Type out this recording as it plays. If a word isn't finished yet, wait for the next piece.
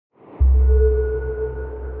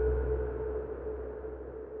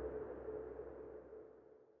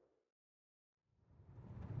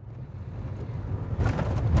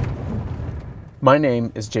My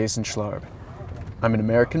name is Jason Schlarb. I'm an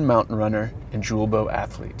American mountain runner and Julbo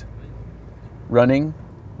athlete. Running,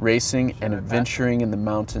 racing, and adventuring in the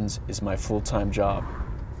mountains is my full-time job.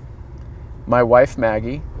 My wife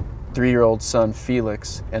Maggie, 3-year-old son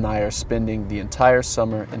Felix, and I are spending the entire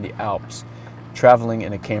summer in the Alps, traveling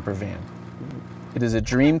in a camper van. It is a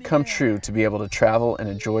dream come true to be able to travel and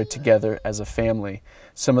enjoy together as a family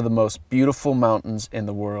some of the most beautiful mountains in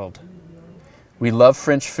the world. We love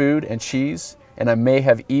French food and cheese, and I may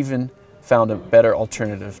have even found a better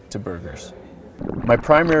alternative to burgers. My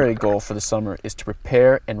primary goal for the summer is to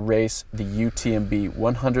prepare and race the UTMB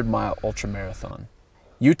 100-mile ultramarathon.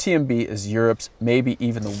 UTMB is Europe's, maybe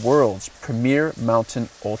even the world's, premier mountain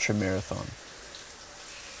ultramarathon.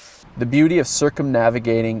 The beauty of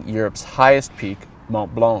circumnavigating Europe's highest peak,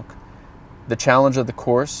 Mont-Blanc, the challenge of the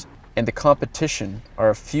course, and the competition are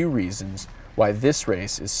a few reasons why this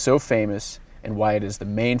race is so famous and why it is the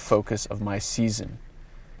main focus of my season.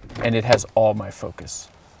 And it has all my focus.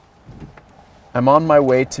 I'm on my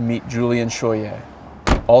way to meet Julien Chorier,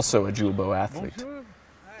 also a Julbo athlete.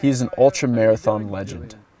 He is an ultramarathon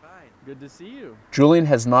legend. Good to see you. Julien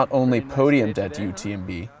has not only podiumed at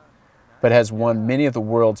UTMB, but has won many of the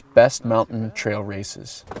world's best mountain trail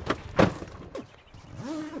races.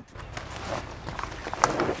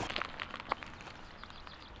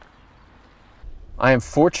 I am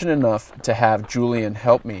fortunate enough to have Julien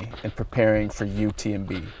help me in preparing for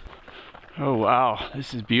UTMB. Oh wow,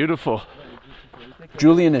 this is beautiful.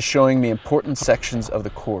 Julien is showing me important sections of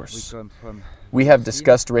the course. We have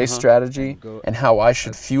discussed race strategy and how I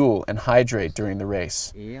should fuel and hydrate during the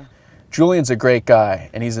race. Julien's a great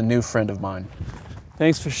guy, and he's a new friend of mine.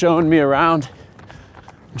 Thanks for showing me around,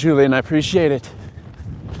 Julien. I appreciate it.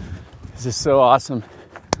 This is so awesome.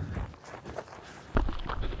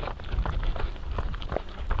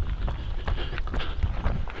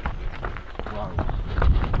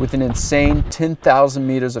 With an insane 10,000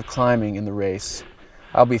 meters of climbing in the race,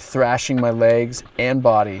 I'll be thrashing my legs and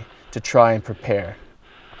body to try and prepare.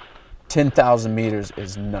 10,000 meters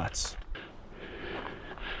is nuts.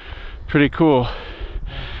 Pretty cool.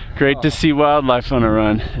 Great to see wildlife on a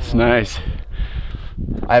run. It's nice.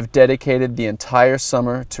 I've dedicated the entire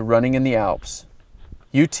summer to running in the Alps.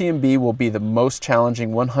 UTMB will be the most challenging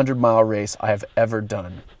 100-mile race I have ever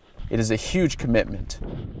done. It is a huge commitment,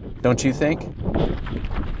 don't you think?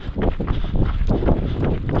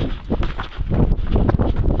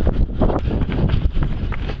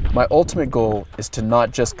 My ultimate goal is to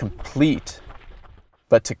not just complete,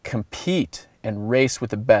 but to compete and race with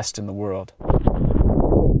the best in the world.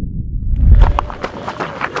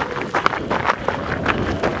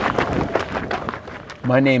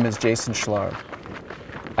 My name is Jason Schlarb.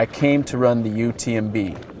 I came to run the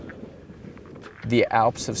UTMB. The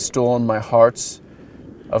Alps have stolen my hearts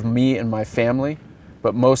of me and my family,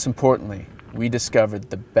 but most importantly, we discovered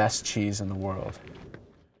the best cheese in the world.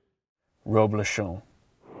 Reblochon.